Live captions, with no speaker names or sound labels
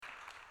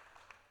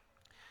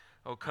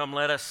Oh, come,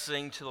 let us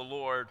sing to the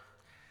Lord.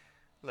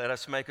 Let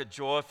us make a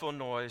joyful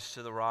noise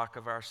to the rock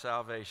of our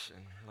salvation.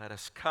 Let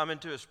us come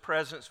into his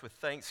presence with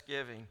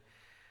thanksgiving.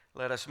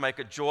 Let us make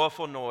a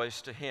joyful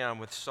noise to him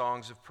with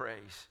songs of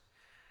praise.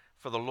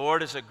 For the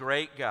Lord is a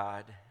great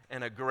God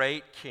and a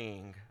great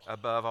King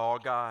above all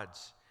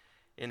gods.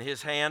 In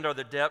his hand are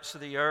the depths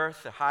of the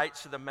earth, the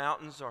heights of the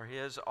mountains are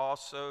his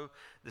also.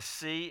 The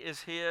sea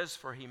is his,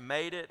 for he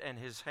made it, and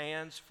his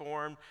hands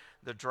formed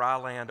the dry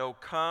land. Oh,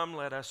 come,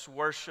 let us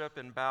worship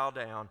and bow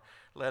down.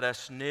 Let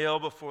us kneel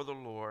before the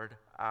Lord,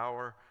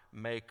 our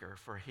Maker,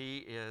 for he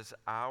is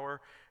our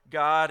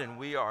God, and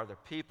we are the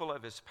people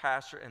of his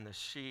pasture and the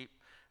sheep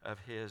of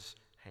his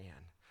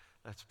hand.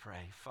 Let's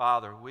pray.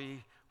 Father,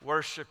 we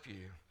worship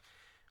you.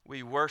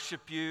 We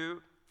worship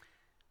you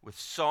with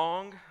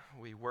song.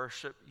 We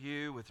worship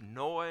you with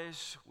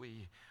noise.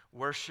 We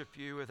worship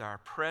you with our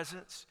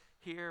presence.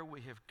 Here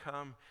we have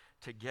come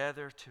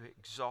together to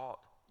exalt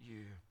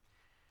you.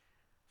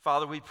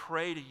 Father, we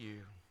pray to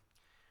you.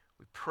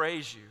 We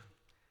praise you.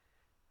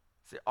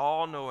 It's the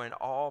all-knowing,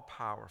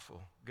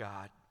 all-powerful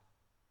God.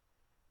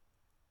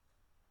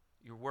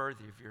 You're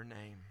worthy of your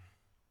name.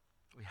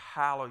 We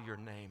hallow your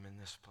name in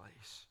this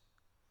place.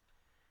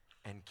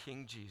 And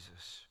King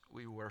Jesus,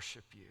 we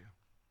worship you.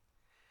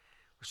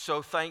 We're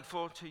so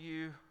thankful to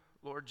you,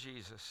 Lord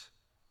Jesus,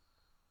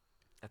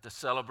 that the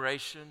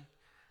celebration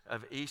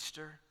of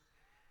Easter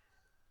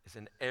is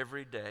an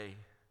everyday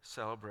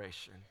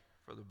celebration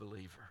for the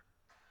believer.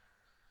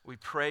 We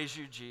praise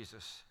you,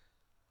 Jesus,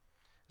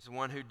 as the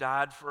one who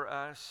died for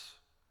us,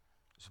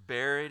 was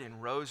buried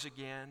and rose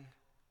again.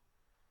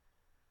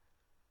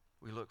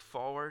 We look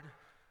forward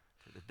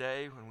to the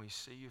day when we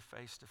see you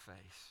face to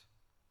face.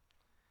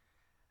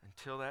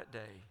 Until that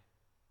day,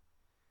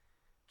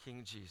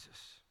 King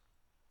Jesus,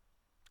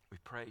 we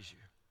praise you,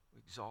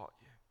 we exalt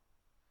you,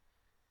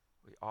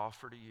 we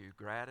offer to you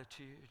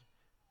gratitude.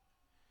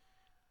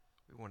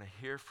 We want to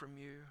hear from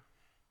you.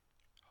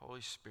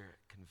 Holy Spirit,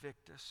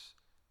 convict us,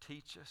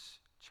 teach us,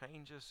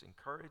 change us,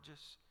 encourage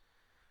us.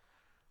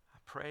 I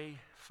pray,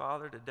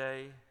 Father,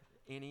 today,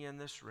 any in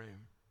this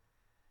room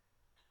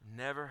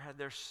never had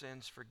their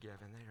sins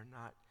forgiven.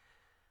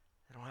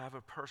 They don't have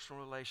a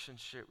personal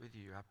relationship with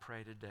you. I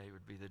pray today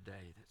would be the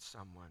day that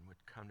someone would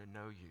come to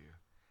know you.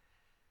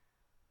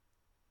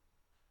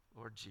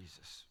 Lord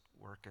Jesus,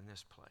 work in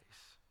this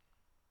place.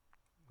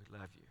 We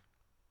love you.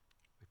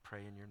 We pray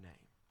in your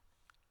name.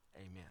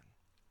 Amen.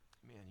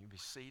 Amen. You be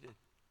seated.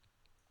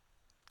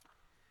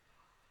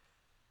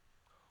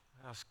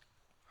 That's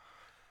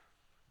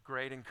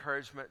great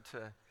encouragement to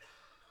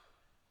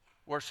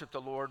worship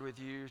the Lord with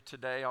you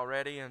today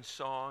already in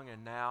song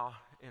and now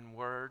in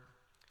word.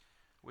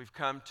 We've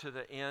come to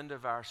the end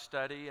of our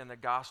study in the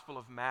Gospel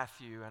of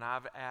Matthew, and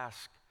I've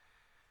asked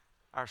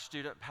our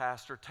student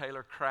pastor,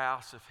 Taylor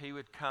Krause, if he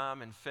would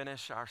come and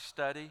finish our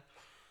study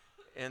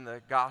in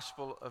the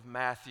Gospel of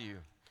Matthew.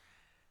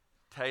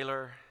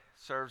 Taylor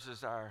serves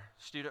as our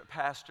student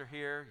pastor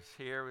here.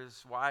 He's here with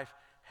his wife,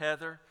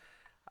 Heather.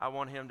 I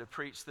want him to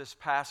preach this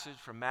passage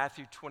from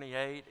Matthew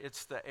 28.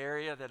 It's the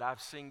area that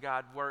I've seen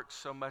God work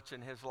so much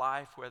in his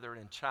life, whether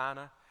in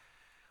China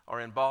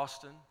or in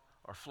Boston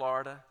or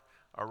Florida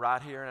or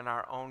right here in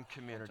our own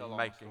community.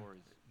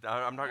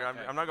 I'm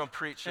not going to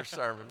preach your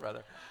sermon,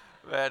 brother.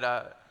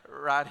 But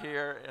right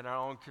here in our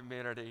own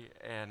community,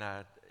 and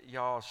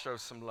y'all show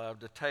some love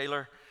to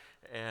Taylor,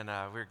 and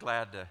we're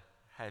glad to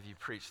have you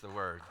preach the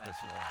word this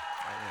morning.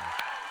 Amen.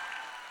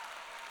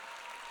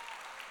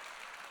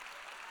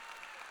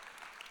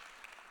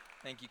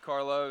 Thank you,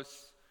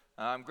 Carlos.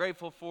 I'm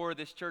grateful for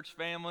this church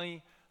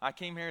family. I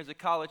came here as a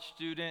college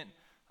student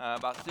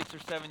about 6 or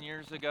 7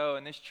 years ago,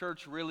 and this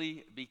church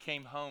really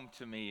became home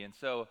to me. And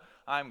so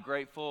I'm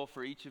grateful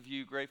for each of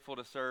you, grateful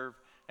to serve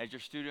as your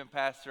student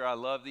pastor. I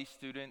love these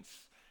students,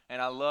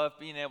 and I love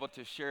being able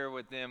to share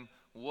with them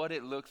what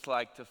it looks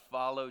like to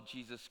follow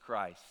Jesus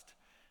Christ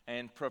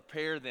and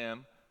prepare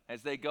them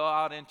as they go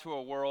out into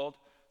a world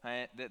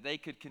that they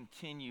could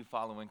continue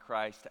following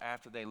Christ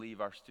after they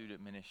leave our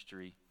student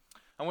ministry.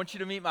 I want you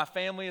to meet my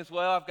family as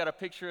well. I've got a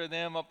picture of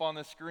them up on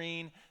the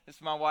screen. This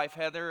is my wife,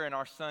 Heather, and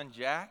our son,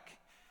 Jack.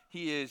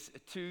 He is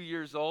 2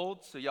 years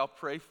old, so y'all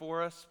pray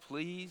for us,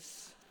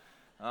 please.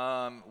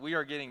 We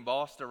are getting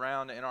bossed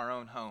around in our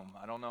own home.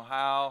 I don't know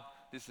how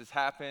this has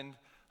happened.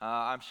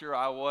 I'm sure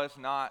I was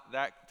not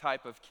that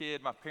type of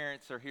kid. My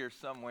parents are here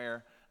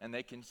somewhere, and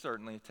they can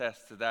certainly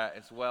attest to that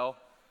as well.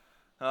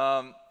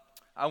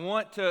 I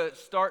want to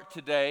start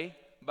today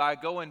by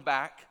going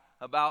back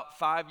about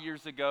 5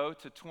 years ago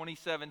to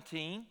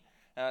 2017.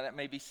 That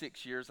may be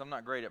 6 years. I'm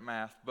not great at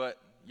math, but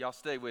y'all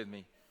stay with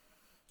me.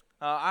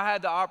 I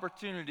had the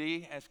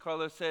opportunity, as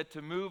Carlos said,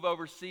 to move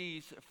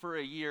overseas for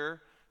a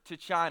year to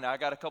China. I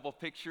got a couple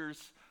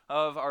pictures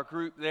of our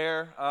group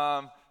there.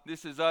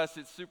 This is us.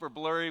 It's super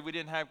blurry. We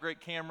didn't have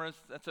great cameras.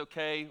 That's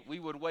okay. We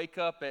would wake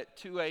up at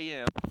 2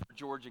 a.m. for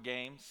Georgia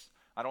games.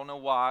 I don't know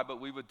why, but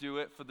we would do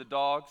it for the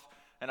dogs.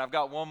 And I've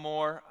got one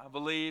more, I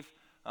believe.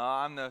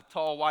 I'm the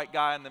tall white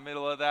guy in the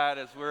middle of that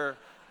as we're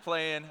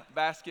playing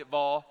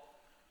basketball.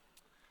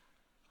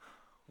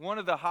 one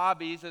of the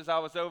hobbies, as I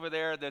was over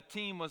there, the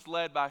team was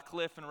led by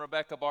Cliff and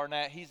Rebecca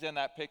Barnett. He's in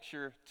that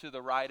picture to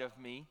the right of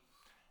me.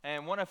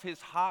 And one of his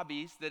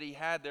hobbies that he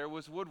had there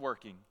was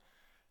woodworking.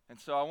 And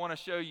so I want to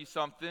show you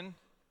something.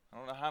 I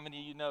don't know how many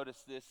of you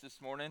noticed this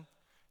morning.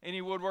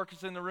 Any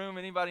woodworkers in the room?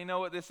 Anybody know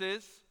what this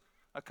is?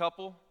 A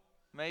couple?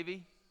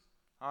 Maybe?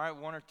 All right,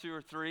 one or two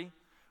or three.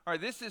 All right,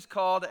 this is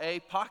called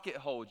a pocket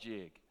hole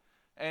jig.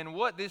 And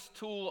what this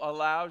tool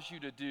allows you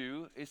to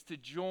do is to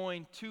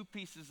join two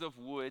pieces of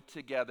wood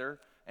together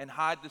and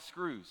hide the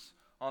screws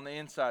on the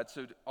inside.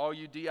 So all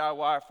you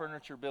DIY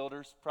furniture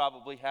builders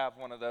probably have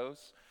one of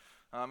those.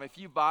 If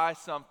you buy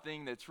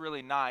something that's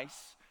really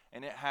nice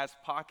and it has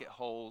pocket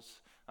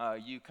holes,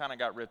 you kind of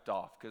got ripped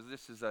off, because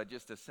this is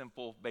just a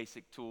simple,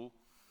 basic tool.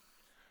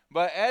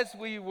 But as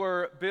we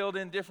were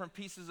building different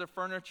pieces of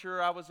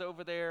furniture, I was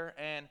over there,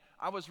 and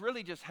I was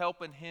really just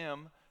helping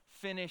him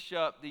finish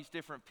up these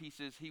different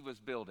pieces he was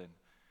building.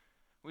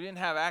 We didn't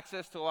have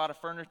access to a lot of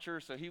furniture,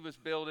 so he was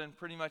building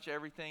pretty much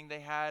everything they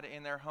had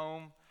in their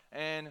home.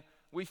 And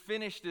we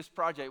finished this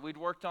project. We'd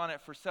worked on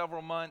it for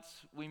several months.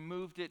 We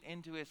moved it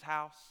into his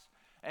house,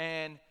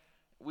 and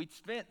we'd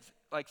spent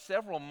like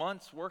several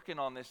months working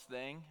on this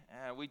thing.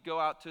 We'd go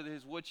out to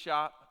his wood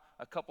shop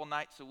a couple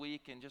nights a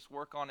week and just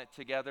work on it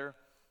together.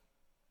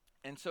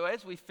 And so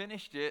as we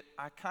finished it,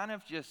 I kind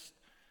of just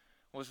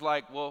was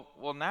like,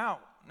 well, now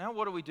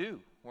what do we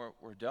do?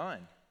 We're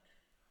done.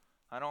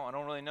 I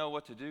don't really know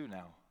what to do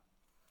now.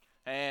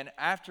 And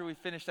after we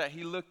finished that,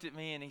 he looked at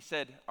me and he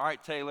said, all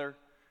right, Taylor,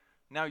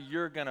 now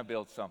you're going to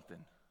build something.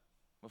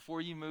 Before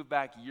you move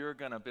back, you're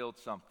going to build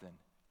something.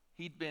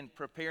 He'd been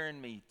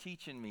preparing me,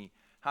 teaching me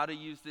how to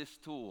use this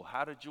tool,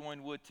 how to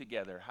join wood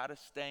together, how to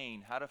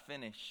stain, how to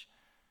finish.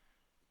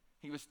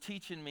 He was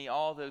teaching me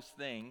all those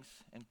things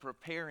and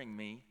preparing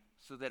me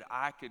so that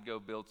I could go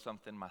build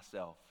something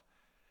myself.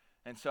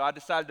 And so I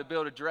decided to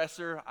build a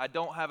dresser. I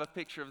don't have a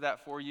picture of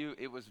that for you.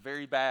 It was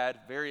very bad,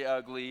 very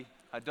ugly.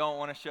 I don't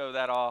want to show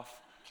that off.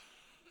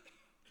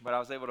 But I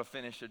was able to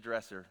finish a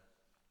dresser.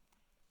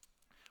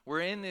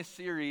 We're in this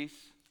series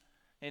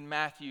in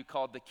Matthew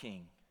called The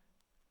King.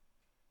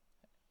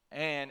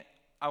 And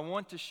I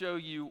want to show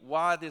you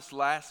why this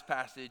last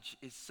passage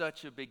is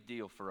such a big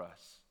deal for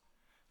us.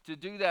 To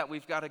do that,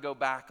 we've got to go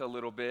back a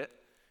little bit.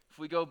 If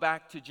we go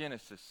back to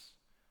Genesis,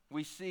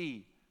 we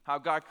see how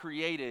God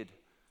created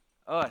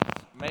us,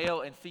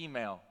 male and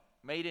female,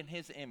 made in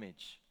his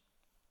image,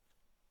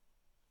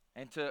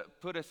 and to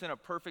put us in a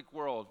perfect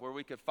world where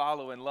we could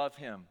follow and love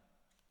him.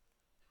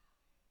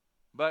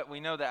 But we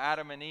know that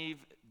Adam and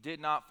Eve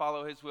did not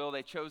follow his will.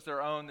 They chose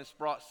their own. This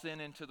brought sin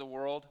into the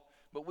world.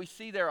 But we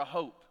see there a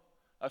hope,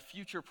 a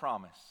future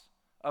promise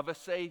of a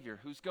Savior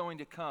who's going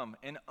to come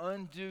and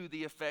undo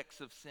the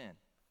effects of sin.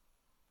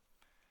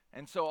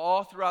 And so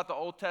all throughout the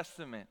Old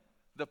Testament,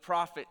 the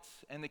prophets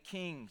and the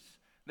kings,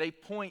 they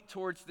point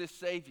towards this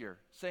Savior,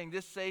 saying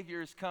this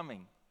Savior is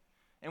coming.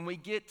 And we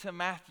get to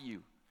Matthew,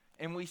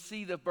 and we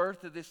see the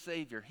birth of this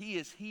Savior. He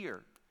is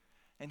here,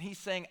 and he's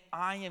saying,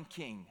 I am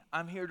king.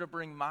 I'm here to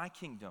bring my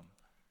kingdom,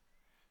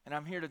 and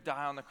I'm here to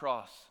die on the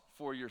cross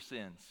for your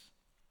sins.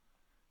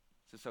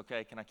 Is this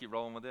okay? Can I keep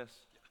rolling with this?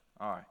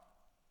 All right.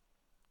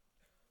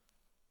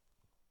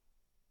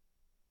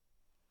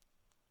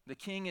 The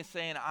king is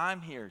saying,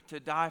 I'm here to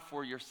die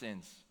for your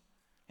sins.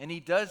 And he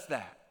does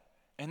that.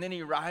 And then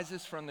he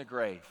rises from the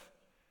grave.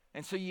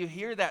 And so you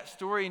hear that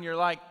story and you're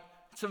like,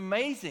 it's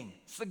amazing.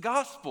 It's the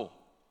gospel.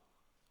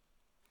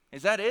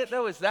 Is that it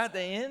though? Is that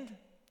the end?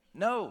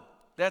 No,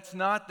 that's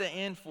not the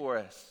end for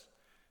us.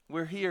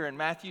 We're here in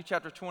Matthew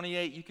chapter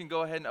 28. You can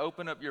go ahead and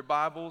open up your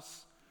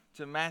Bibles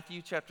to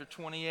Matthew chapter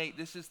 28.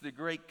 This is the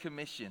Great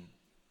Commission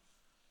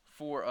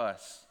for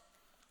us.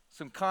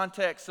 Some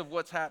context of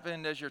what's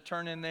happened as you're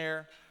turning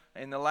there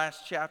in the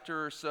last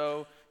chapter or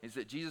so is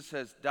that Jesus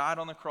has died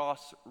on the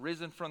cross,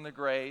 risen from the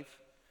grave,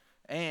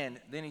 and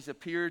then he's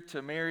appeared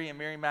to Mary and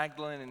Mary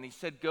Magdalene, and he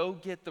said, go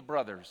get the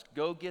brothers,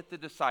 go get the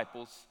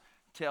disciples,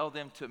 tell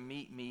them to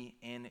meet me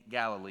in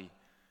Galilee.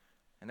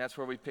 And that's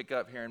where we pick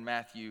up here in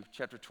Matthew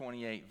chapter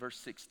 28, verse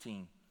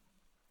 16.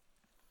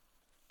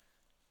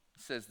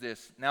 It says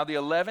this, now the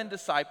 11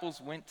 disciples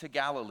went to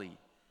Galilee,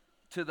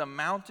 to the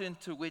mountain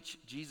to which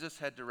Jesus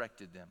had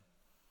directed them.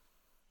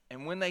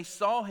 And when they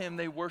saw him,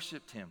 they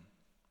worshiped him,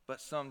 but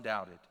some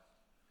doubted.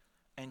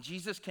 And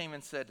Jesus came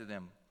and said to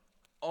them,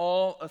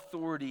 all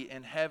authority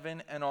in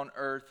heaven and on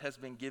earth has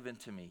been given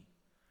to me.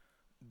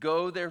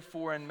 Go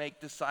therefore and make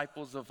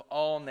disciples of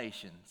all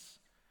nations,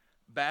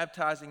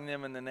 baptizing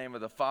them in the name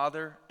of the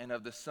Father and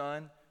of the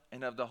Son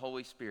and of the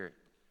Holy Spirit,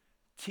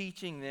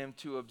 teaching them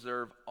to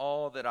observe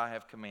all that I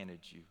have commanded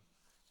you.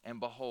 And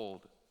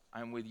behold,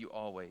 I am with you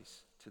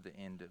always to the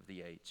end of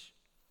the age.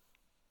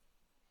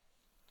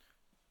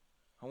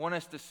 I want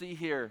us to see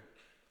here,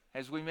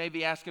 as we may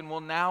be asking,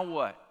 well, now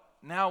what?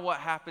 Now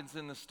what happens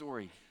in the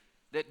story?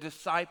 That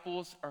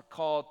disciples are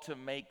called to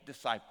make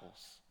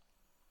disciples.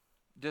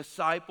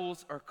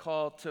 Disciples are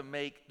called to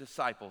make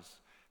disciples.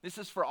 This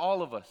is for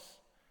all of us.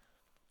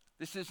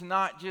 This is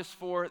not just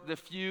for the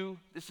few.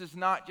 This is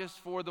not just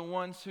for the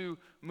ones who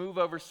move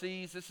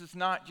overseas. This is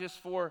not just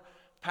for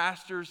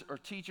pastors or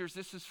teachers.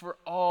 This is for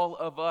all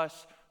of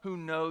us who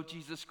know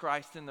Jesus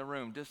Christ in the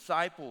room.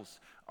 Disciples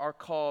are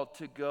called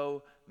to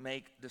go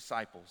make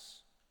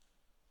disciples.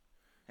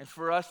 And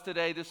for us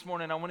today, this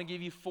morning, I want to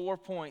give you 4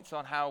 points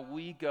on how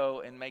we go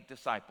and make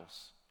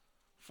disciples.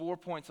 4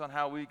 points on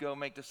how we go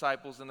make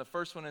disciples. And the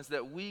first one is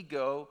that we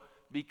go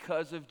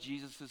because of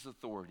Jesus'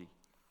 authority.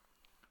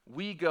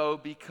 We go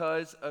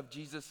because of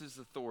Jesus'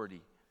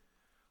 authority.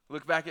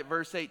 Look back at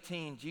verse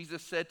 18.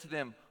 Jesus said to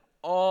them,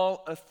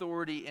 "All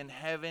authority in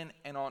heaven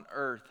and on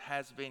earth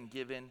has been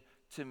given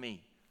to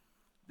me."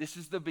 This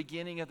is the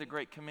beginning of the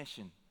Great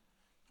Commission.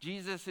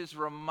 Jesus is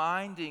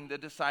reminding the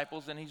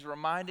disciples, and he's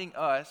reminding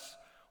us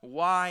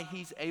why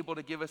he's able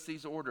to give us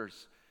these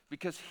orders.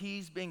 Because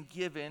he's been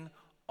given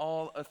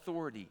all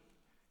authority.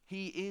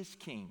 He is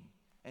king,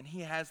 and he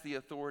has the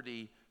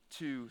authority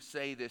to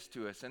say this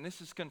to us. And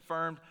this is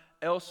confirmed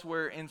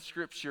elsewhere in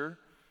Scripture.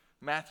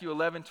 Matthew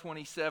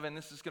 11:27,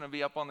 this is going to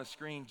be up on the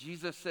screen.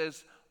 Jesus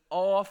says,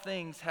 "All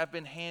things have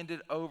been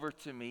handed over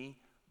to me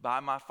by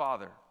my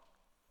Father."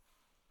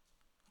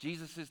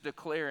 Jesus is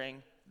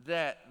declaring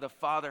that the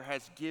Father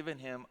has given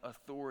him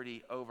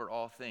authority over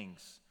all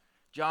things.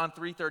 John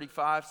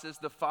 3:35 says,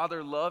 "The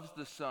Father loves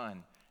the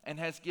Son and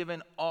has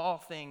given all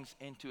things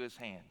into his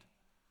hand."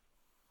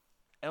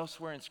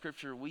 Elsewhere in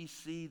Scripture, we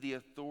see the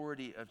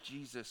authority of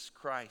Jesus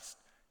Christ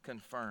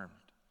confirmed.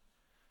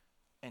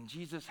 And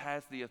Jesus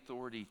has the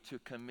authority to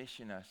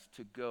commission us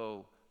to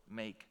go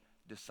make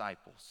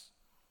disciples.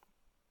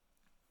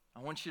 I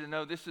want you to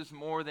know this is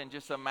more than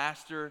just a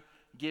master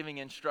giving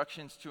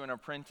instructions to an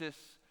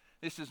apprentice.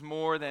 This is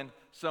more than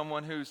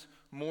someone who's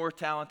more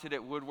talented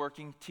at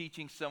woodworking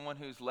teaching someone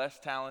who's less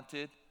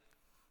talented.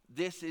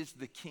 This is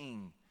the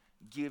King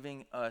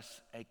giving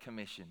us a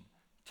commission,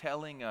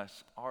 telling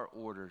us our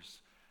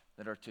orders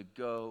that are to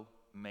go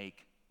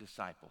make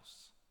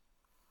disciples.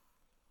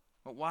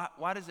 But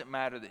why does it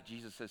matter that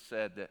Jesus has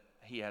said that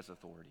he has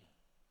authority?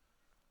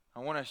 I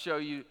want to show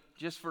you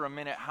just for a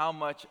minute how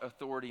much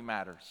authority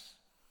matters.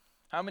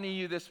 How many of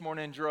you this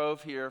morning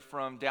drove here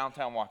from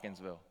downtown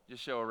Watkinsville?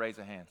 Just show a raise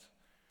of hands.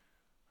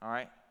 All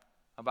right,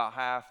 about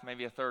half,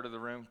 maybe a third of the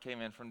room came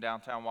in from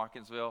downtown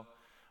Watkinsville.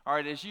 All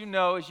right, as you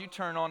know, as you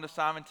turn onto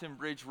Simonton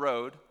Bridge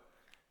Road,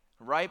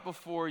 right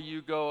before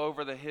you go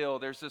over the hill,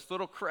 there's this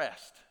little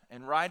crest.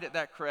 And right at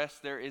that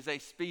crest, there is a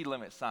speed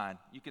limit sign.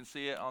 You can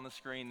see it on the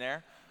screen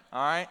there.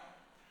 All right?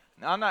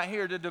 Now, I'm not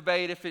here to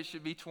debate if it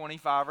should be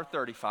 25 or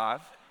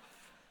 35.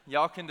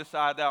 Y'all can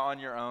decide that on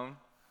your own.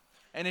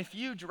 And if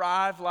you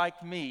drive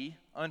like me,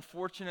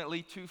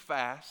 unfortunately too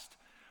fast,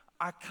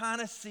 I kind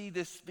of see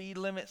this speed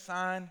limit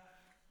sign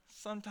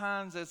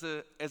sometimes as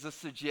a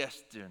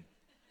suggestion.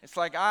 It's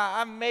like,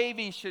 I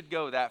maybe should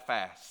go that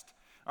fast.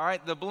 All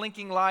right, the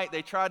blinking light,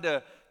 they tried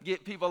to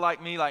get people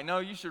like me, like, no,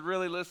 you should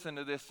really listen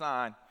to this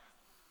sign.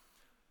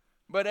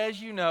 But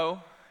as you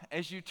know,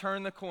 as you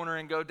turn the corner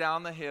and go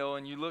down the hill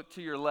and you look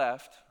to your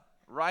left,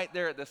 right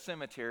there at the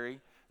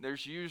cemetery,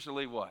 there's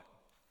usually what?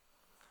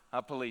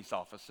 A police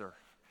officer.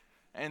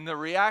 And the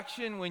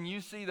reaction when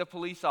you see the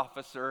police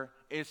officer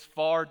is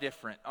far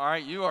different. All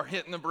right, you are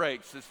hitting the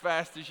brakes as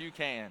fast as you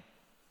can.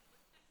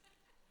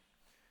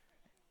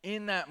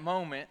 In that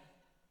moment,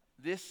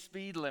 this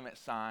speed limit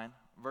sign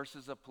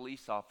versus a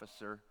police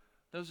officer,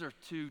 those are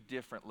two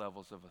different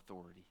levels of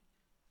authority.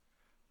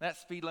 That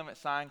speed limit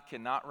sign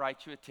cannot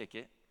write you a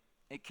ticket.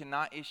 It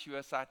cannot issue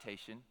a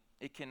citation.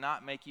 It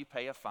cannot make you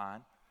pay a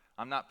fine.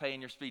 I'm not paying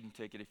your speeding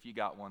ticket if you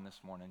got one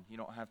this morning. You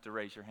don't have to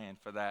raise your hand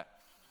for that.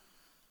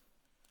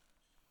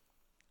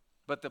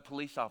 But the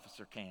police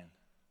officer can.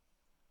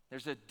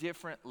 There's a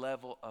different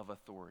level of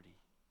authority.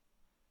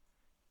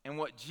 And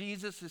what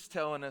Jesus is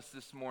telling us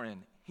this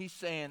morning, he's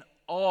saying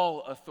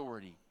all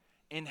authority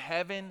in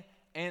heaven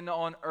and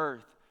on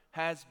earth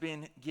has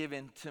been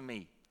given to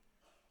me.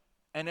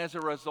 And as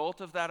a result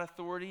of that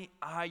authority,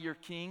 I, your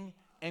King,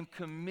 am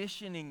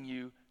commissioning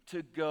you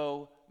to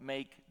go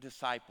make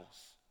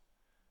disciples.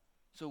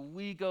 So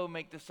we go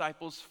make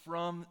disciples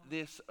from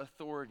this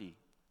authority.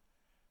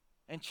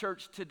 And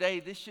church, today,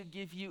 this should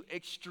give you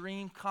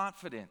extreme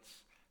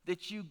confidence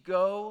that you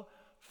go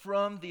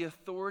from the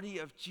authority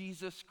of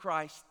Jesus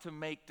Christ to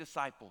make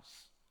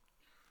disciples.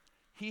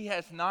 He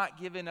has not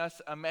given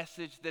us a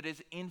message that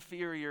is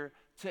inferior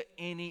to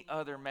any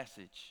other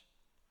message.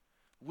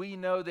 We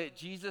know that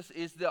Jesus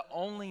is the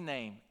only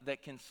name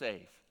that can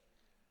save.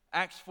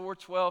 Acts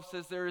 4:12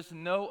 says there is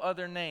no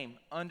other name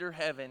under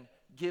heaven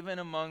given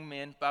among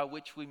men by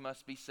which we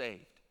must be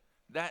saved.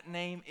 That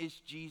name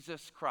is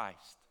Jesus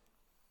Christ.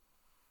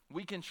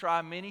 We can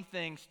try many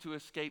things to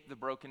escape the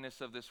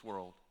brokenness of this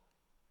world.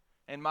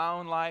 In my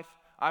own life,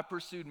 I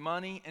pursued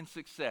money and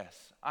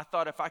success. I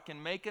thought if I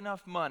can make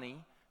enough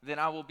money, then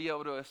I will be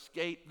able to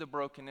escape the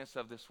brokenness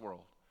of this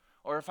world.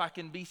 Or if I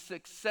can be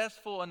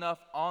successful enough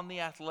on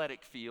the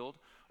athletic field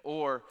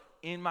or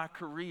in my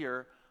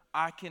career,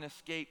 I can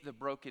escape the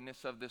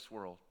brokenness of this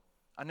world.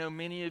 I know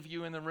many of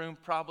you in the room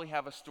probably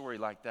have a story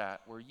like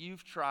that, where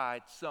you've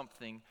tried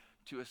something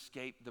to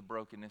escape the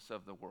brokenness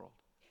of the world.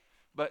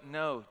 But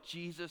no,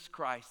 Jesus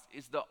Christ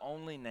is the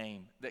only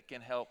name that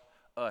can help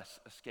us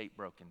escape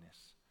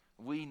brokenness.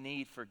 We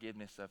need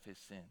forgiveness of his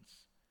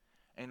sins.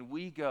 And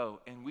we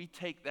go and we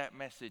take that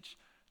message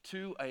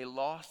to a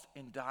lost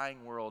and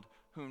dying world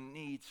who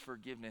needs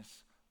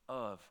forgiveness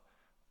of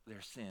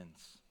their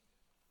sins.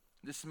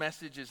 This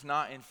message is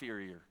not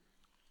inferior.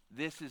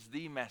 This is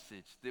the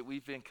message that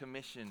we've been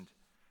commissioned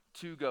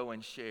to go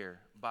and share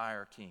by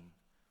our King.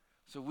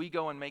 So we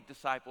go and make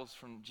disciples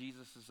from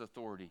Jesus'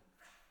 authority.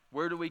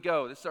 Where do we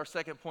go? This is our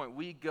second point.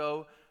 We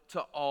go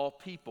to all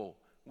people.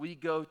 We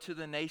go to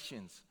the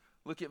nations.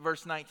 Look at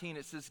verse 19.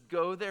 It says,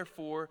 "Go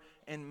therefore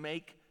and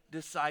make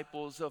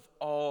disciples of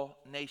all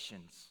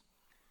nations."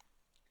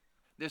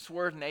 This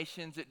word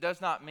nations, it does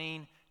not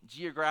mean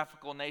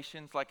geographical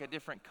nations like a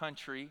different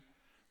country,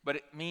 but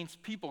it means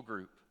people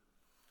group.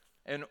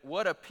 And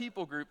what a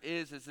people group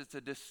is it's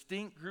a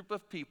distinct group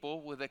of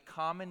people with a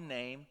common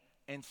name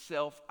and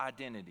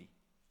self-identity.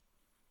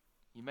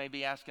 You may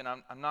be asking,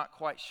 I'm not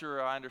quite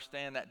sure I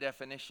understand that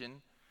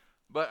definition,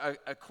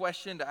 but a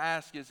question to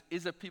ask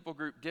is a people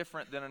group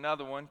different than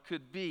another one?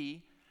 Could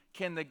be,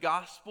 can the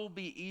gospel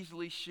be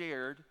easily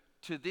shared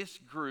to this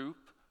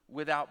group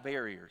without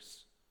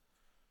barriers?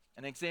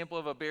 An example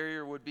of a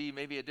barrier would be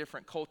maybe a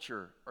different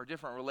culture or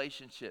different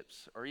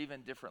relationships or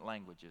even different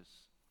languages.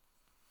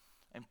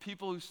 And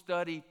people who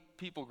study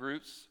people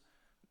groups,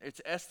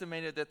 it's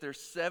estimated that there's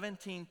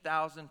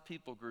 17,000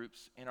 people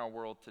groups in our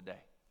world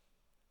today.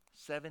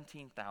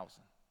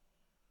 17,000.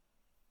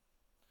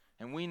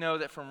 And we know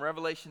that from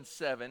Revelation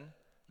 7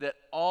 that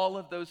all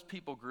of those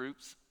people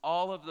groups,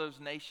 all of those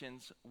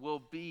nations will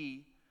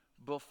be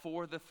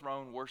before the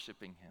throne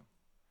worshiping him.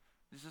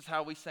 This is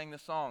how we sang the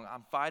song,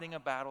 "I'm fighting a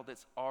battle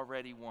that's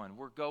already won."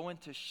 We're going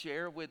to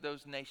share with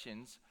those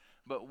nations,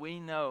 but we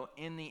know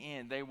in the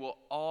end they will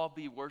all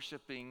be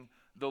worshiping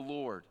the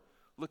Lord.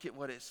 Look at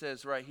what it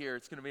says right here.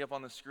 It's going to be up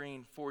on the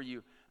screen for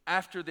you.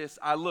 "After this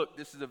I looked,"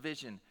 this is a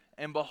vision,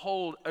 "and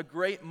behold, a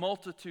great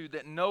multitude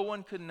that no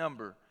one could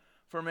number,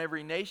 from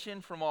every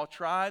nation, from all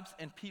tribes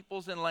and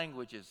peoples and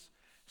languages,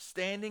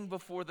 standing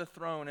before the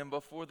throne and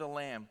before the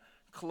Lamb,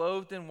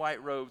 clothed in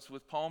white robes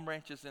with palm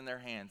branches in their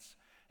hands,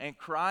 and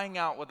crying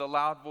out with a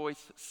loud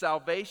voice,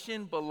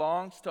 'Salvation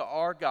belongs to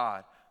our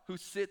God, who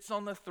sits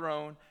on the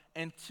throne,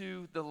 and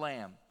to the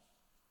Lamb.'"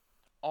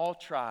 All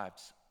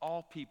tribes,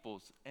 all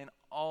peoples, and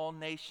all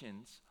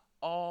nations,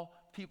 all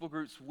people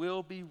groups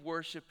will be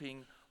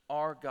worshiping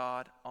our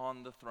God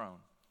on the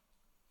throne.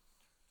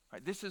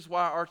 Right, this is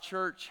why our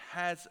church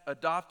has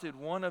adopted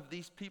one of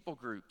these people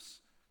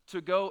groups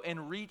to go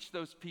and reach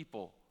those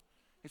people.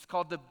 It's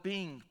called the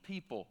Bing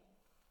people.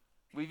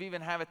 We've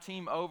even have a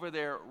team over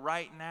there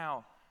right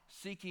now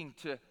seeking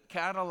to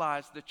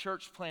catalyze the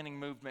church planning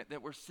movement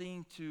that we're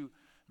seeing to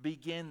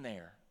begin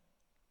there.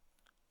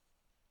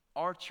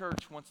 Our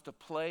church wants to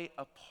play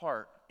a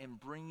part in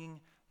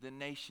bringing the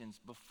nations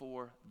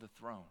before the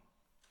throne.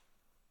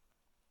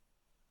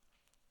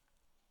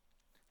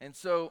 And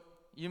so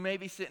you may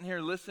be sitting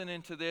here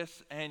listening to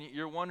this and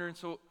you're wondering,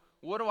 so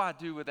what do I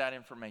do with that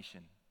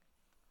information?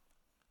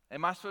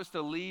 Am I supposed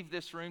to leave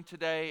this room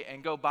today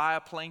and go buy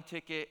a plane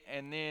ticket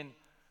and then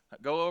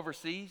go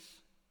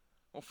overseas?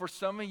 Well, for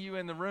some of you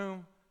in the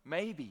room,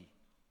 maybe.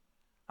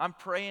 I'm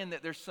praying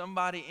that there's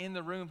somebody in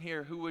the room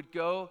here who would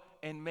go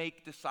and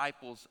make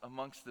disciples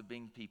amongst the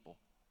Bing people.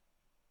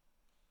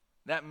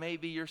 That may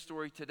be your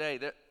story today.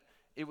 That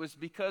it was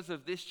because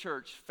of this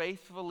church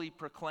faithfully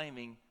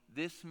proclaiming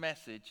this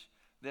message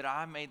that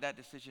I made that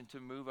decision to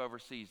move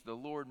overseas. The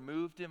Lord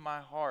moved in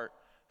my heart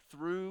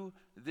through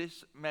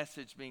this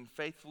message being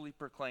faithfully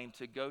proclaimed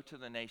to go to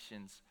the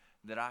nations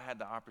that I had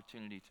the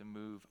opportunity to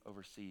move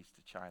overseas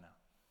to China.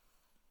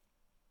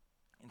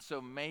 And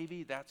so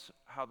maybe that's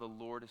how the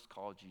Lord has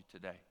called you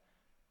today.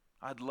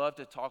 I'd love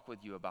to talk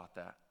with you about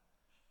that.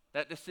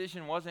 That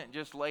decision wasn't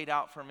just laid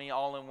out for me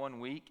all in one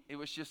week. It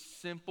was just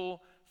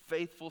simple,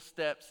 faithful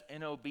steps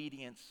in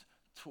obedience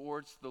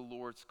towards the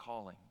Lord's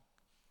calling.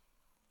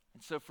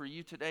 And so for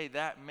you today,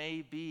 that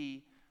may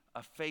be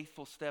a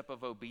faithful step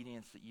of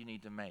obedience that you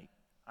need to make.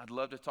 I'd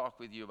love to talk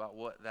with you about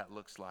what that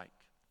looks like.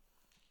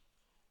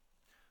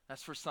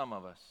 That's for some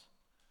of us.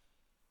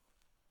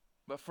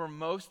 But for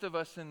most of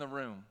us in the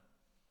room,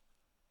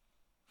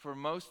 for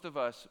most of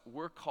us,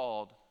 we're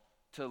called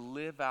to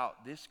live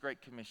out this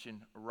Great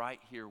Commission right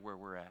here where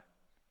we're at.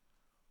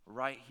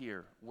 Right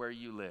here where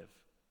you live.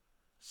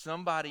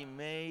 Somebody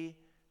may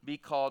be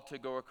called to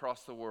go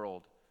across the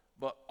world,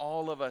 but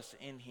all of us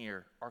in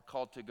here are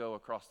called to go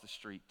across the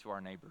street to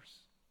our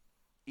neighbors.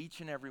 Each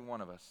and every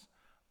one of us.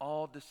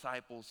 All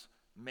disciples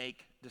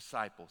make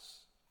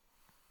disciples.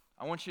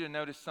 I want you to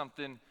notice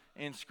something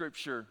in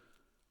Scripture.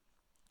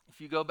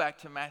 If you go back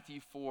to Matthew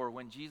 4,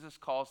 when Jesus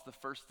calls the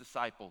first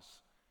disciples,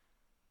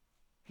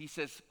 he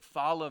says,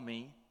 "Follow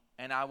me,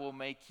 and I will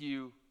make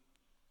you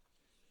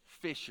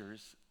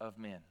fishers of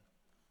men."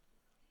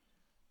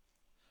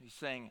 He's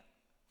saying,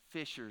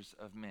 fishers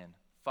of men.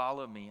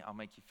 Follow me, I'll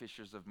make you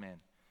fishers of men.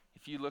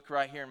 If you look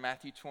right here in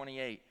Matthew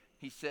 28,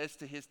 he says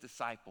to his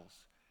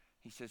disciples,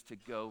 He says to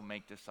go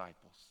make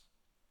disciples.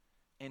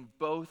 In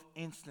both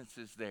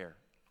instances there,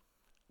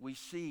 we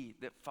see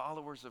that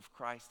followers of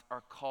Christ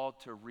are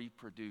called to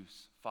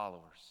reproduce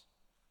followers.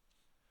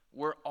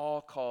 We're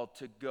all called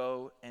to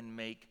go and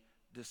make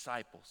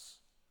disciples.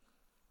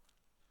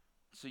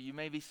 So you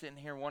may be sitting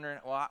here wondering,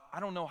 well, I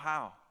don't know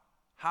how.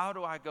 How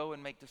do I go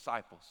and make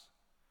disciples?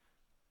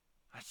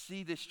 I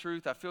see this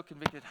truth. I feel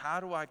convicted.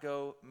 How do I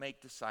go make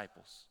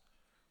disciples?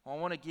 Well, I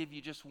want to give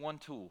you just one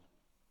tool.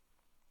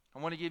 I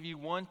want to give you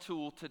one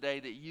tool today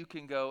that you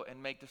can go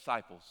and make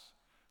disciples.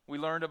 We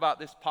learned about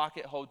this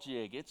pocket hole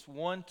jig. It's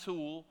one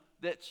tool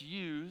that's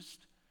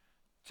used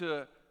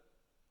to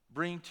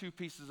bring two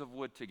pieces of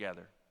wood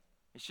together.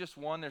 It's just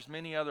one. There's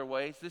many other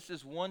ways. This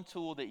is one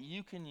tool that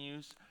you can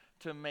use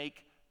to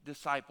make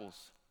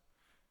disciples.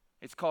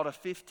 It's called a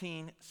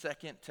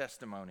 15-second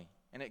testimony.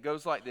 And it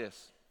goes like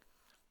this.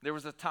 There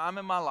was a time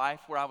in my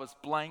life where I was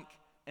blank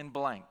and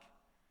blank.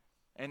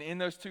 And in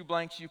those two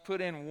blanks, you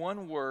put in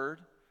one word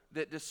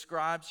that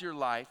describes your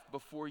life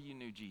before you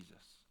knew Jesus.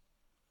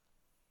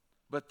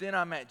 But then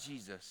I met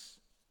Jesus,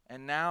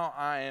 and now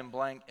I am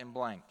blank and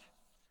blank.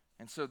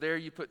 And so there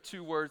you put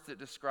two words that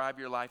describe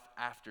your life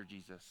after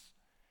Jesus.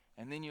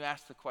 And then you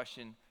ask the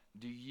question,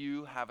 do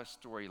you have a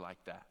story like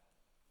that?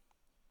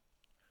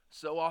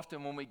 So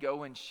often when we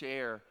go and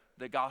share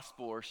the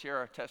gospel or share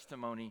our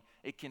testimony,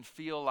 it can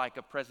feel like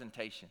a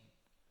presentation.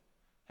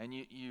 And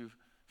you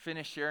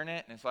finish sharing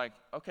it, and it's like,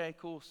 okay,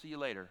 cool, see you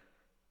later.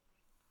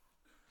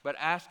 But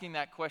asking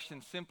that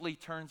question simply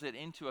turns it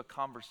into a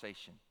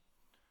conversation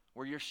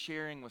where you're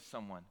sharing with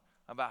someone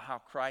about how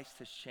Christ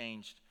has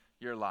changed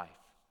your life.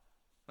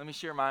 Let me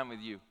share mine with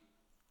you.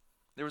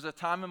 There was a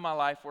time in my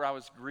life where I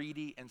was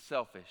greedy and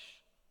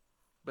selfish,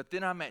 but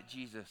then I met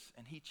Jesus,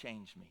 and he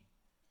changed me.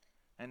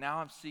 And now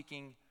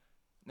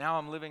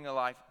I'm living a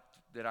life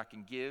that I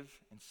can give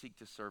and seek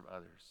to serve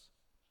others.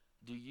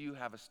 Do you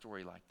have a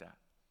story like that?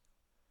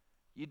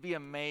 You'd be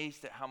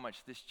amazed at how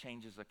much this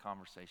changes a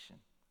conversation.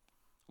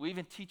 We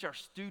even teach our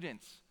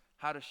students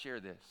how to share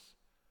this.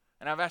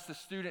 And I've asked a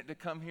student to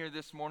come here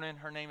this morning.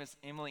 Her name is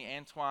Emily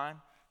Antoine.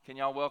 Can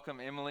y'all welcome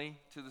Emily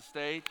to the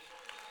stage?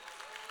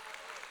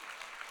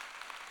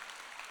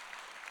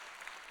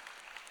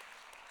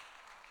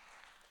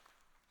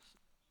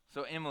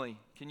 So Emily,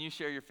 can you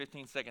share your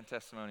 15-second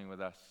testimony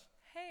with us?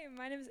 Hey,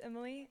 my name is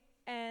Emily,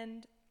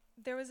 and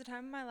there was a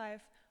time in my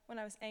life when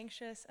I was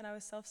anxious and I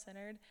was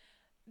self-centered.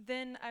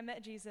 Then I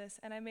met Jesus,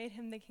 and I made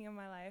him the king of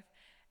my life.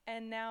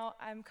 And now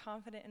I'm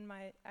confident in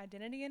my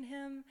identity in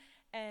him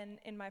and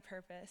in my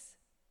purpose.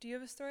 Do you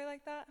have a story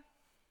like that?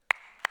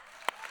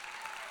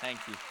 Thank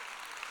you.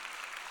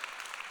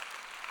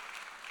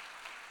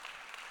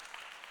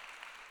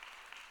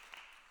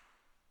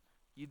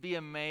 You'd be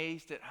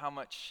amazed at how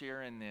much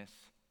sharing this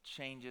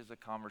changes a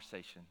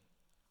conversation.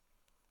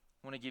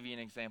 I want to give you an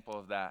example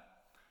of that.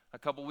 A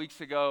couple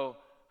weeks ago,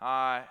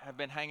 I have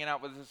been hanging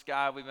out with this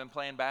guy. We've been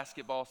playing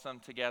basketball some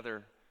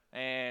together,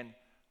 and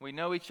we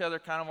know each other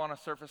kind of on a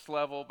surface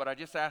level, but I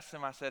just asked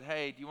him, I said,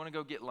 hey, do you want to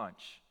go get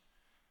lunch?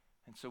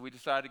 And so we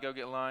decided to go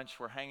get lunch.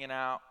 We're hanging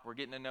out. We're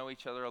getting to know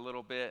each other a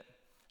little bit.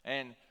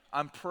 And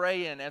I'm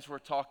praying as we're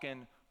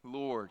talking,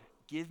 Lord,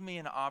 give me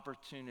an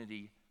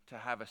opportunity to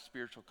have a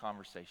spiritual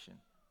conversation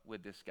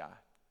with this guy.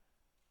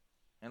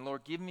 And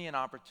Lord, give me an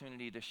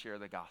opportunity to share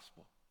the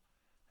gospel.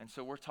 And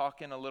so we're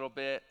talking a little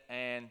bit,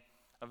 and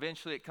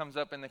eventually it comes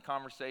up in the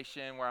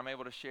conversation where I'm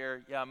able to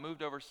share, I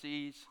moved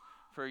overseas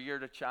for a year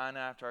to China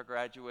after I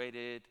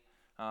graduated.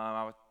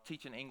 I was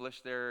teaching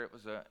English there. It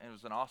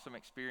was an awesome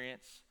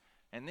experience.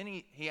 And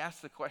then he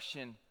asked the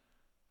question,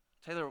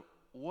 Taylor,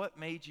 what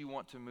made you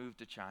want to move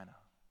to China?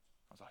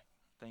 I was like,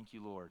 thank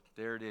you, Lord.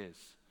 There it is.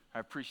 I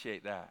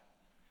appreciate that.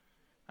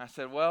 I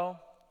said,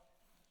 well,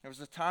 there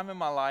was a time in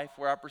my life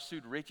where I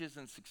pursued riches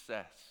and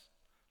success.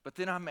 But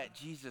then I met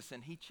Jesus,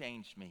 and he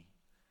changed me.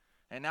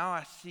 And now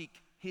I seek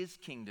his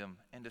kingdom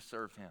and to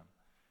serve him.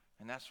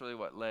 And that's really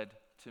what led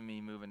to me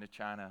moving to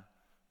China.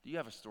 Do you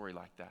have a story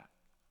like that?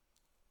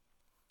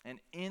 And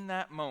in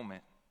that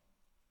moment,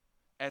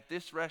 at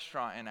this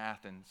restaurant in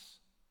Athens,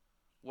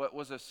 what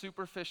was a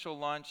superficial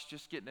lunch,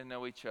 just getting to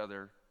know each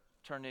other,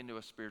 turned into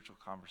a spiritual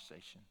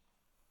conversation.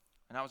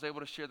 And I was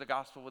able to share the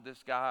gospel with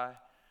this guy.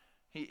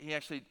 He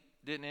actually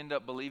didn't end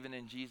up believing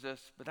in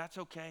Jesus, but that's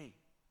okay.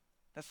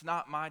 That's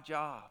not my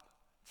job.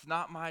 It's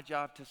not my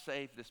job to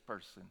save this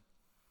person.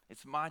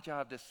 It's my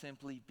job to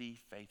simply be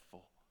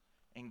faithful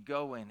and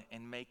going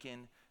and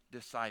making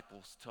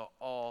disciples to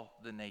all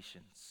the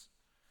nations.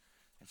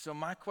 And so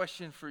my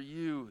question for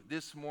you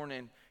this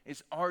morning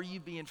is, are you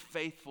being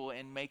faithful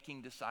in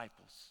making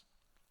disciples?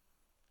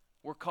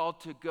 We're called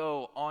to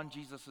go on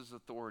Jesus'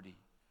 authority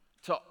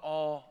to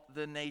all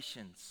the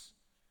nations.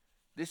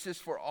 This is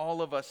for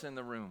all of us in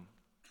the room.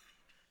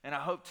 And I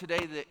hope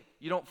today that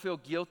you don't feel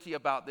guilty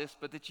about this,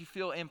 but that you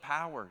feel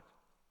empowered.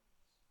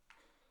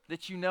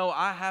 That you know,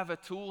 I have a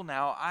tool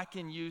now I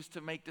can use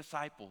to make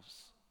disciples.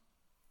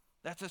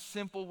 That's a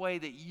simple way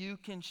that you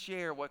can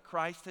share what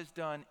Christ has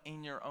done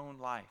in your own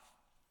life.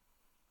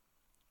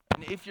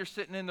 And if you're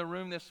sitting in the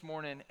room this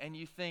morning and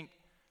you think,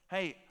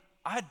 hey,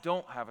 I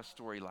don't have a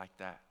story like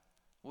that.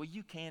 Well,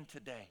 you can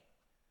today.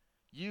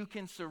 You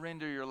can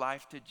surrender your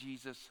life to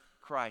Jesus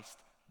Christ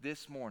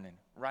this morning,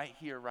 right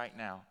here, right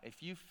now.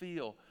 If you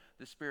feel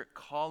the Spirit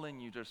calling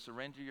you to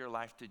surrender your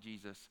life to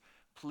Jesus,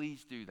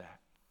 please do that.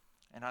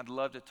 And I'd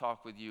love to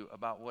talk with you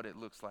about what it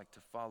looks like to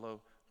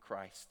follow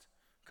Christ.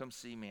 Come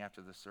see me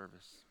after the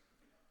service.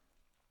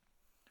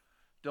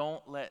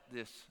 Don't let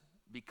this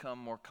become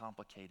more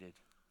complicated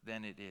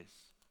than it is.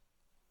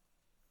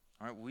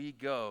 All right, we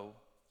go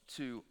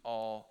to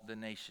all the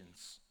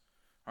nations.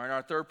 All right,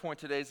 our third point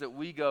today is that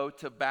we go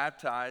to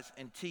baptize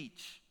and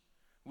teach.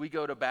 We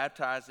go to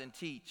baptize and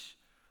teach.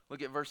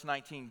 Look at verse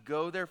 19.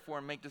 Go therefore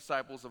and make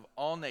disciples of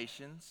all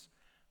nations,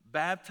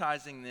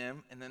 baptizing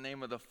them in the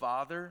name of the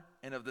Father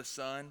and of the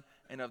Son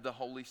and of the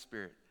Holy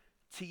Spirit,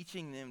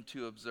 teaching them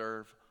to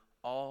observe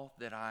all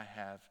that I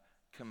have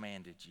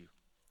commanded you.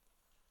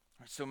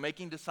 All right, so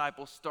making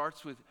disciples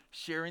starts with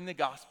sharing the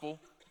gospel,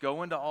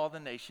 going to all the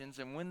nations,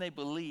 and when they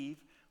believe,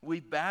 we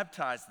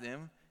baptize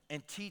them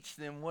and teach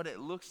them what it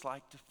looks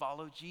like to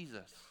follow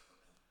Jesus.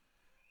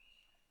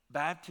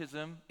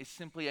 Baptism is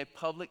simply a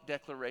public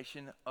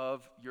declaration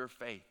of your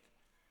faith.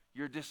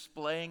 You're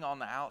displaying on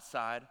the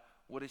outside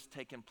what has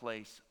taken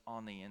place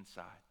on the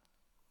inside.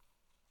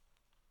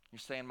 You're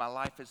saying, my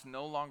life is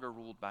no longer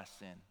ruled by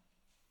sin.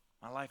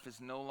 My life is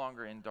no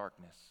longer in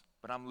darkness,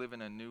 but I'm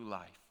living a new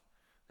life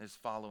that is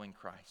following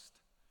Christ.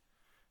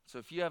 So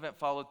if you haven't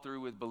followed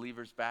through with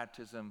believers'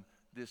 baptism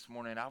this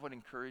morning, I would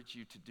encourage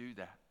you to do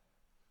that.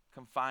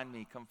 Come find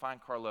me, come find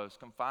Carlos,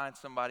 come find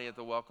somebody at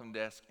the welcome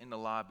desk in the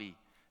lobby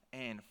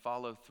and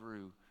follow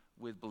through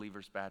with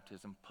believers'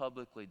 baptism,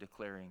 publicly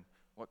declaring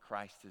what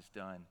Christ has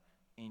done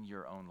in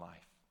your own life.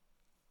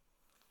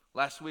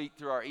 Last week,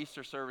 through our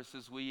Easter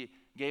services, we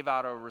gave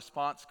out a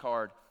response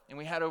card, and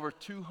we had over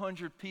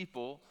 200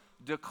 people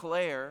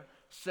declare,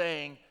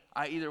 saying,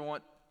 I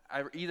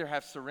either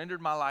have surrendered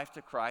my life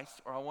to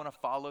Christ, or I want to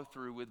follow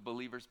through with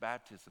believers'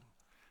 baptism.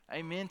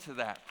 Amen to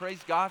that.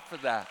 Praise God for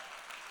that.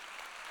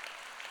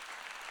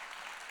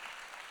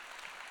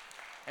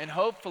 And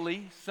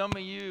hopefully, some of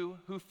you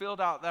who filled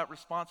out that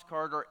response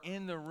card are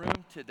in the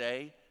room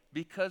today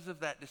because of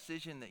that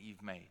decision that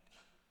you've made.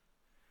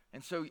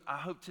 And so I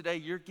hope today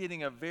you're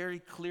getting a very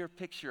clear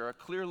picture, a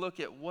clear look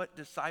at what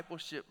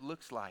discipleship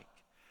looks like.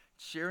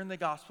 Sharing the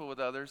gospel with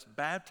others,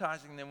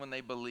 baptizing them when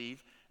they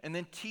believe, and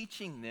then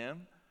teaching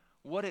them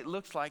what it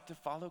looks like to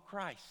follow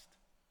Christ.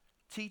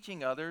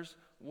 Teaching others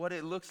what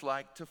it looks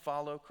like to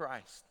follow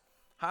Christ.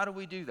 How do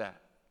we do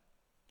that?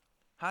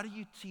 How do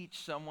you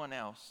teach someone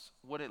else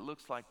what it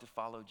looks like to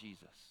follow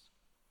Jesus?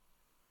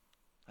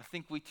 I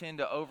think we tend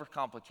to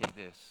overcomplicate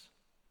this.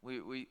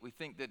 We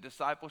think that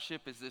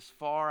discipleship is this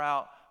far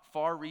out,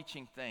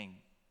 far-reaching thing.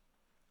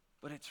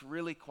 But it's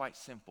really quite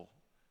simple.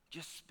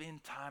 Just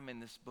spend time in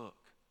this book.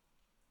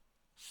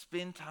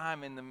 Spend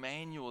time in the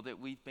manual that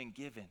we've been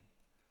given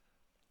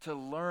to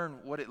learn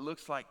what it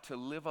looks like to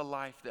live a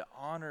life that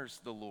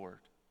honors the Lord.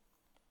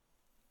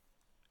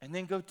 And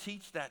then go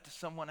teach that to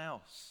someone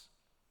else.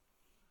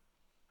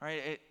 All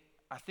right,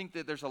 I think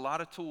that there's a lot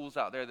of tools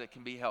out there that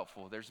can be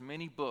helpful. There's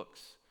many books.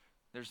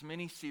 There's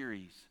many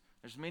series.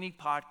 There's many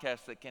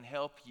podcasts that can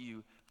help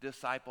you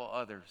disciple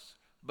others.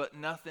 But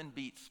nothing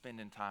beats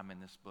spending time in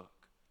this book.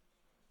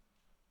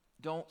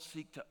 Don't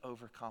seek to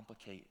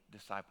overcomplicate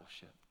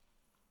discipleship.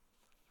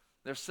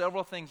 There's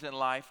several things in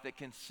life that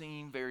can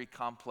seem very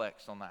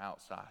complex on the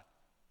outside.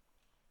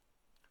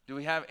 Do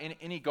we have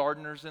any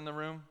gardeners in the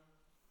room?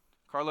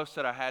 Carlos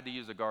said I had to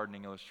use a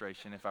gardening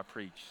illustration if I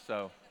preach,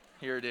 so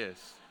here it is.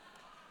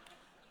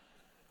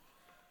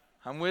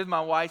 I'm with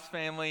my wife's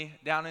family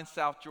down in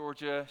South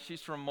Georgia.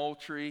 She's from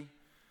Moultrie,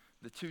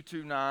 the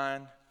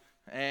 229,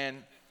 and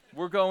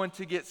we're going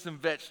to get some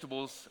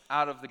vegetables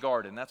out of the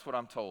garden. That's what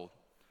I'm told.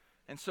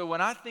 And so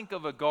when I think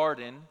of a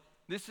garden,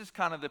 this is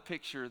kind of the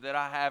picture that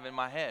I have in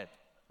my head.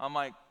 I'm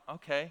like,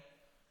 okay,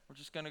 we're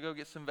just going to go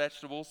get some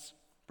vegetables.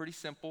 Pretty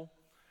simple.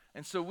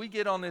 And so we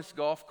get on this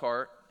golf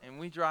cart, and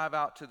we drive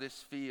out to this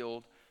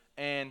field,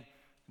 and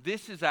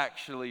this is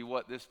actually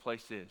what this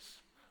place is.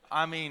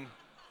 I mean,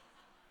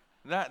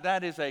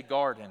 that is a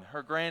garden.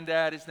 Her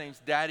granddad, his name's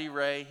Daddy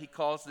Ray. He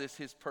calls this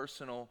his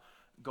personal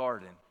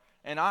garden.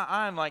 And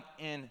I'm like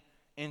in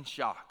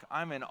shock.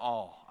 I'm in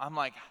awe. I'm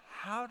like,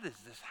 how does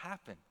this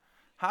happen?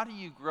 How do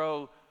you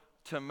grow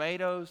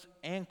tomatoes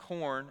and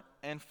corn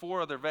and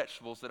 4 other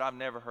vegetables that I've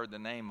never heard the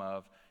name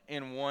of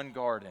in one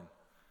garden?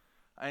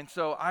 And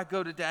so I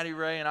go to Daddy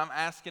Ray and I'm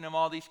asking him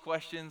all these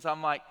questions.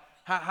 I'm like,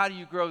 how do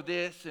you grow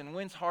this? And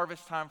when's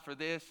harvest time for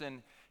this?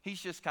 And he's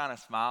just kind of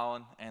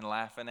smiling and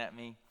laughing at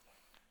me.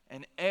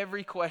 And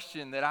every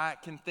question that I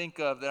can think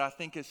of that I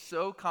think is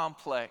so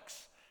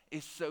complex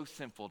is so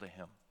simple to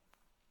him.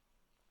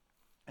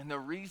 And the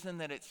reason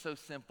that it's so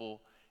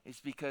simple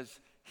is because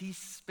he's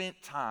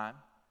spent time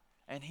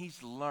and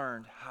he's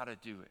learned how to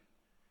do it.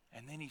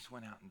 And then he's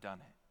went out and done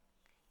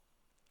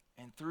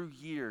it. And through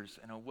years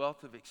and a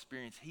wealth of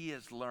experience, he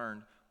has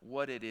learned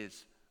what it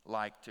is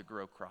like to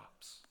grow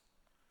crops.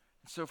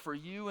 And so for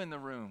you in the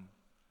room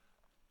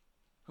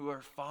who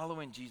are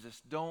following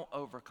Jesus, don't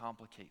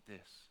overcomplicate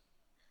this.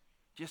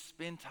 Just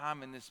spend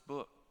time in this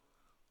book.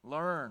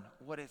 Learn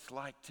what it's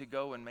like to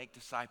go and make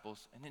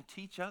disciples, and then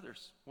teach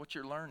others what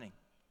you're learning.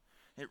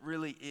 It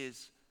really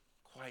is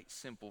quite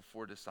simple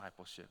for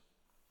discipleship.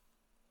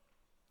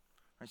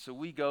 All right, so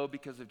we go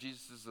because of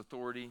Jesus'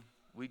 authority.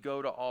 We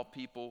go to all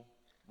people.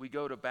 We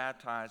go to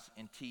baptize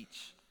and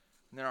teach.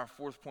 And then our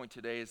fourth point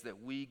today is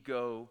that we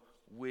go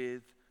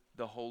with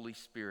the Holy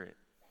Spirit.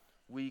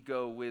 We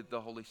go with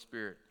the Holy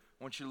Spirit.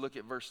 I want you to look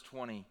at verse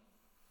 20.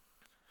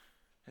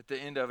 At the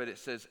end of it, it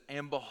says,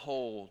 "And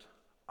behold,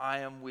 I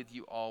am with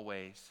you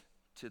always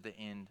to the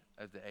end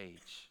of the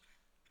age."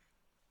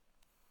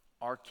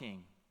 Our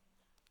King,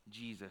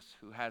 Jesus,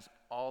 who has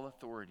all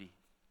authority,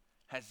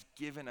 has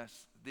given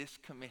us this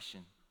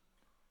commission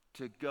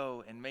to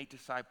go and make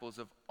disciples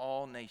of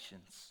all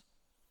nations,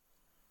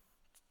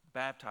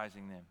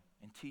 baptizing them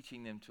and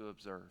teaching them to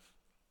observe.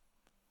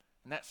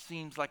 And that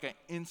seems like an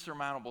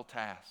insurmountable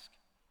task.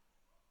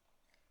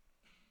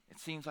 It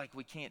seems like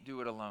we can't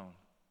do it alone.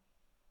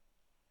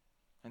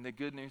 And the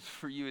good news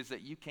for you is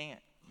that you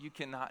can't. You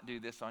cannot do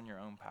this on your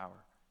own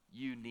power.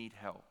 You need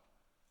help.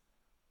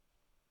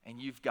 And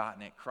you've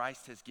gotten it.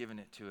 Christ has given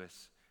it to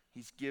us.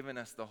 He's given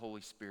us the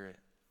Holy Spirit.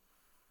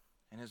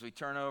 And as we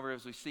turn over,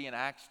 as we see in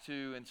Acts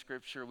 2 in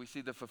Scripture, we see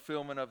the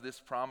fulfillment of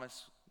this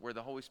promise where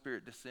the Holy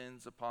Spirit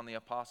descends upon the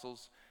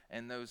apostles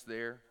and those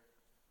there.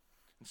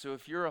 And so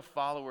if you're a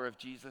follower of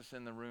Jesus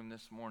in the room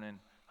this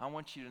morning, I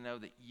want you to know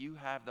that you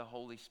have the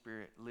Holy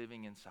Spirit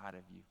living inside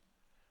of you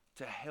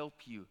to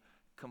help you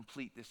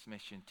complete this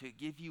mission, to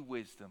give you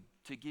wisdom,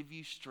 to give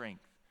you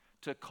strength,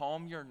 to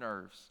calm your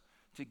nerves,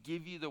 to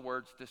give you the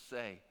words to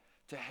say,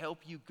 to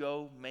help you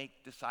go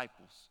make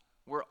disciples.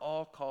 We're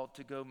all called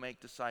to go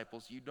make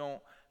disciples. You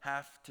don't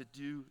have to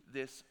do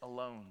this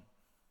alone.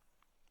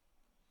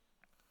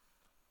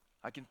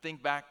 I can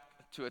think back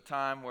to a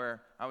time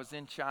where I was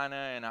in China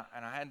and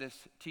I had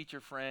this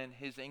teacher friend.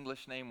 His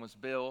English name was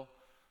Bill.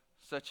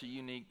 Such a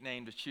unique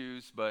name to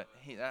choose, but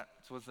that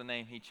was the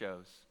name he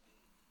chose.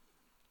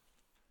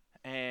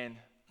 And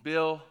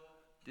Bill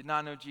did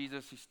not know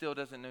Jesus. He still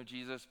doesn't know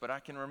Jesus, but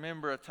I can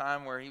remember a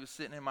time where he was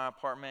sitting in my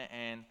apartment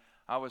and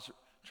I was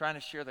trying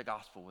to share the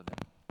gospel with him.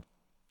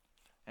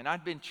 And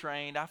I'd been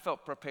trained. I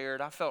felt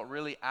prepared. I felt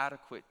really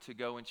adequate to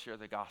go and share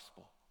the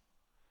gospel.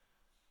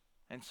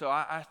 And so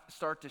I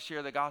start to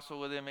share the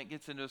gospel with him. It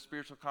gets into a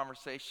spiritual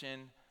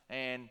conversation.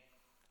 And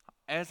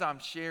as I'm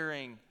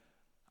sharing,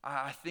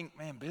 I think,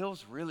 man,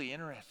 Bill's really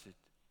interested.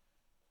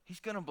 He's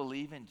going to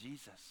believe in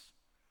Jesus.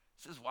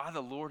 This is why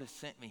the Lord has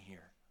sent me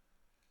here.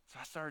 So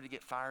I started to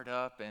get fired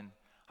up, and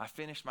I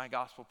finished my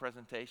gospel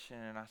presentation,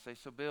 and I say,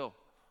 "So Bill,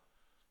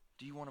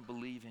 do you want to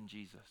believe in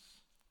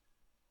Jesus?"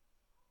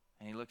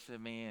 And he looks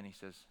at me and he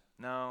says,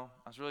 "No,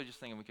 I was really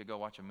just thinking we could go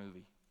watch a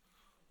movie."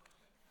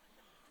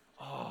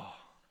 Oh,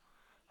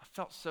 I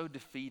felt so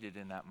defeated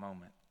in that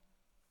moment.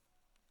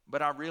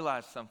 But I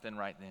realized something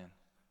right then.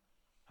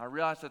 I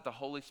realized that the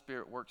Holy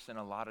Spirit works in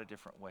a lot of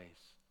different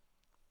ways.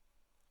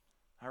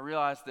 I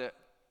realized that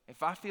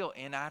if I feel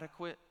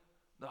inadequate,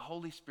 the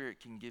Holy Spirit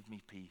can give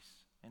me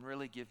peace and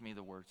really give me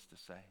the words to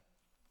say.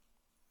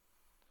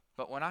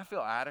 But when I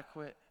feel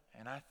adequate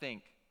and I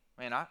think,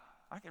 man,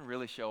 I can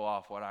really show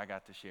off what I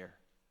got to share.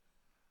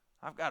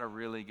 I've got a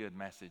really good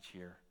message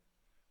here.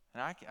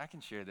 And I can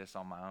share this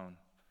on my own.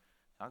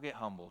 I'll get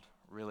humbled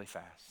really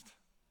fast.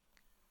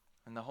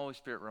 And the Holy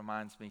Spirit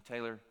reminds me,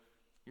 Taylor,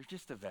 you're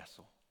just a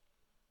vessel.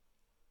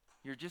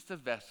 You're just a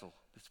vessel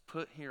that's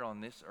put here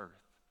on this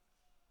earth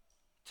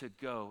to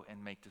go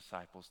and make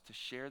disciples, to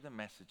share the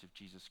message of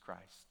Jesus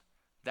Christ.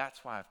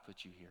 That's why I've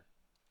put you here.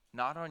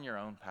 Not on your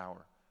own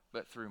power,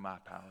 but through my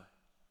power.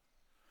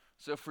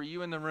 So for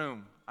you in the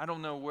room, I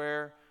don't know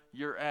where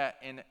you're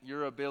at in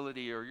your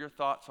ability or your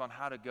thoughts on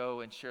how to go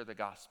and share the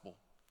gospel.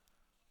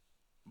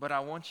 But I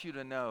want you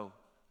to know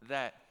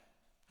that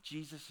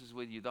Jesus is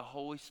with you. The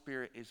Holy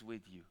Spirit is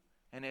with you.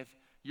 And if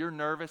you're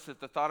nervous, if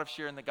the thought of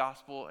sharing the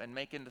gospel and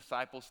making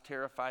disciples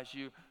terrifies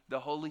you, the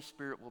Holy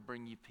Spirit will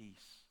bring you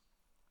peace.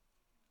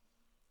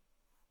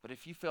 But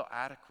if you feel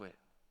adequate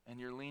and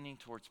you're leaning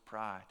towards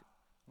pride,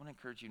 I want to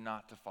encourage you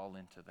not to fall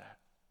into that.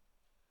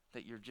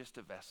 That you're just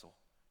a vessel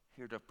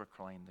here to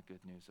proclaim the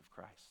good news of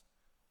Christ.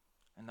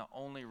 And the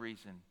only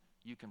reason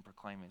you can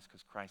proclaim it is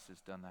because Christ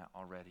has done that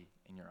already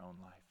in your own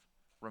life.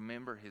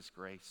 Remember his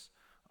grace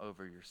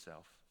over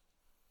yourself.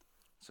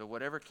 So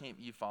whatever camp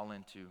you fall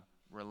into,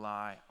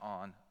 rely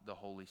on the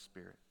Holy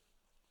Spirit.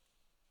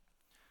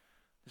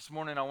 This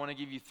morning I want to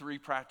give you 3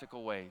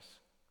 practical ways.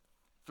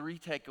 3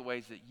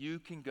 takeaways that you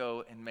can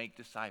go and make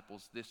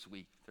disciples this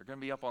week. They're going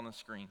to be up on the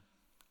screen.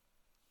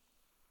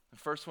 The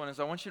first one is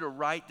I want you to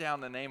write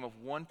down the name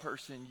of one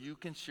person you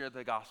can share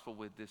the gospel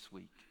with this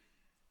week.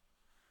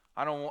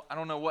 I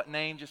don't know what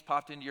name just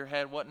popped into your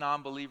head, what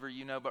non-believer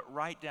you know, but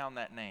write down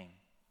that name.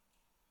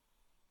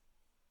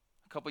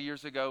 A couple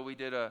years ago, we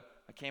did a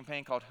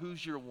campaign called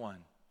Who's Your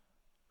One?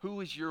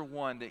 Who is your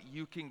one that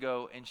you can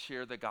go and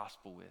share the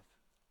gospel with?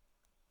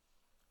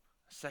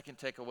 Second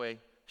takeaway,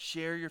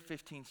 share your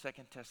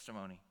 15-second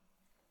testimony.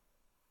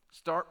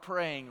 Start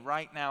praying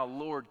right now,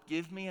 Lord,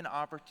 give me an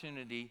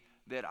opportunity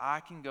that I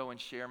can go and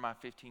share my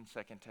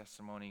 15-second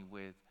testimony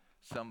with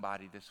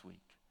somebody this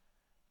week.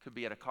 Could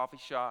be at a coffee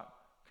shop,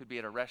 could be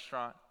at a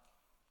restaurant,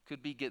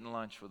 could be getting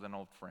lunch with an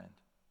old friend.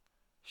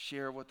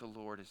 Share what the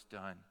Lord has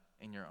done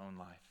in your own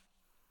life.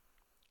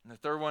 And the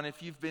third one,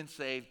 if you've been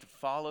saved,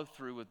 follow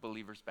through with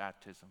believer's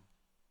baptism.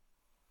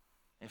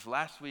 If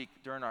last week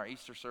during our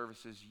Easter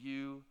services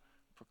you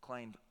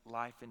proclaimed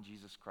life in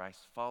Jesus Christ,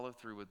 follow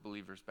through with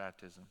believer's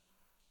baptism.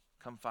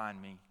 Come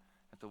find me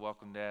at the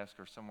welcome desk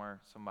or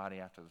somebody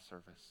after the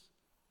service.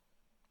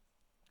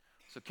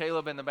 So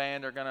Caleb and the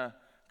band are going to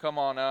come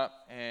on up,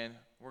 and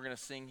we're going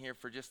to sing here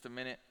for just a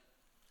minute.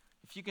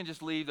 If you can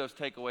just leave those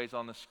takeaways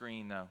on the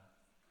screen, though.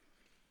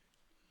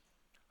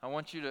 I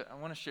want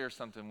to share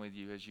something with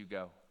you as you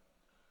go.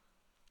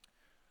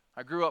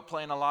 I grew up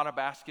playing a lot of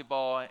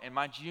basketball. In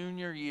my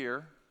junior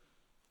year,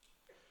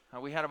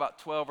 we had about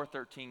 12 or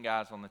 13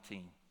 guys on the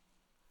team.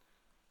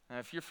 Now,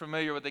 if you're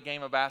familiar with the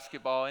game of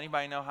basketball,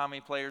 anybody know how many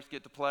players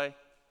get to play?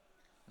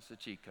 It's a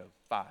cheat code.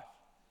 5.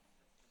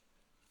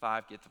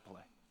 5 get to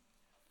play.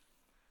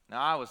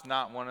 Now, I was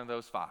not one of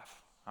those 5.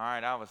 All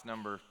right, I was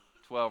number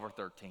 12 or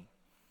 13.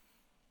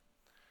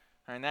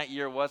 And that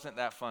year wasn't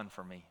that fun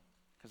for me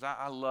because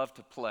I loved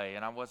to play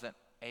and I wasn't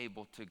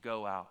able to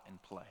go out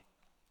and play.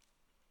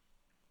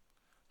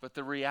 But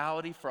the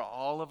reality for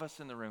all of us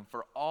in the room,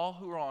 for all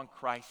who are on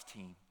Christ's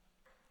team,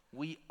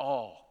 we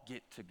all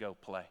get to go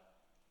play.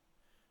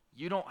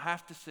 You don't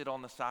have to sit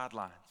on the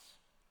sidelines.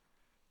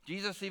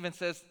 Jesus even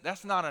says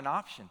that's not an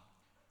option.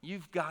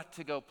 You've got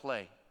to go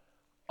play.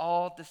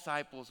 All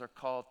disciples are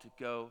called to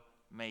go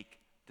make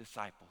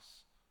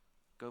disciples.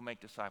 Go make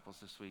disciples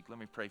this week. Let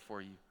me pray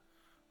for you.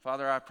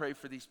 Father, I pray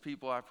for these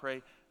people. I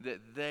pray that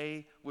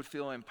they would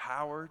feel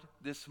empowered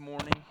this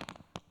morning,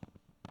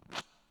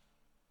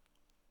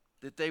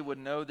 that they would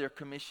know their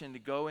commission to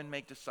go and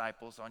make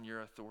disciples on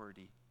your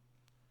authority.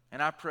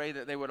 And I pray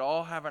that they would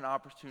all have an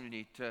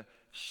opportunity to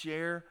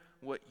share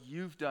what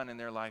you've done in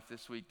their life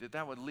this week,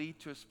 that would lead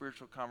to a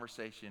spiritual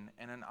conversation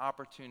and an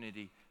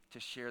opportunity to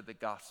share the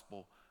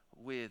gospel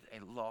with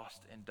a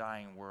lost and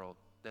dying world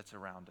that's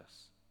around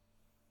us.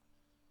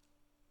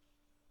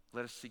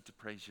 Let us seek to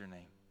praise your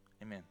name.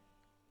 Amen.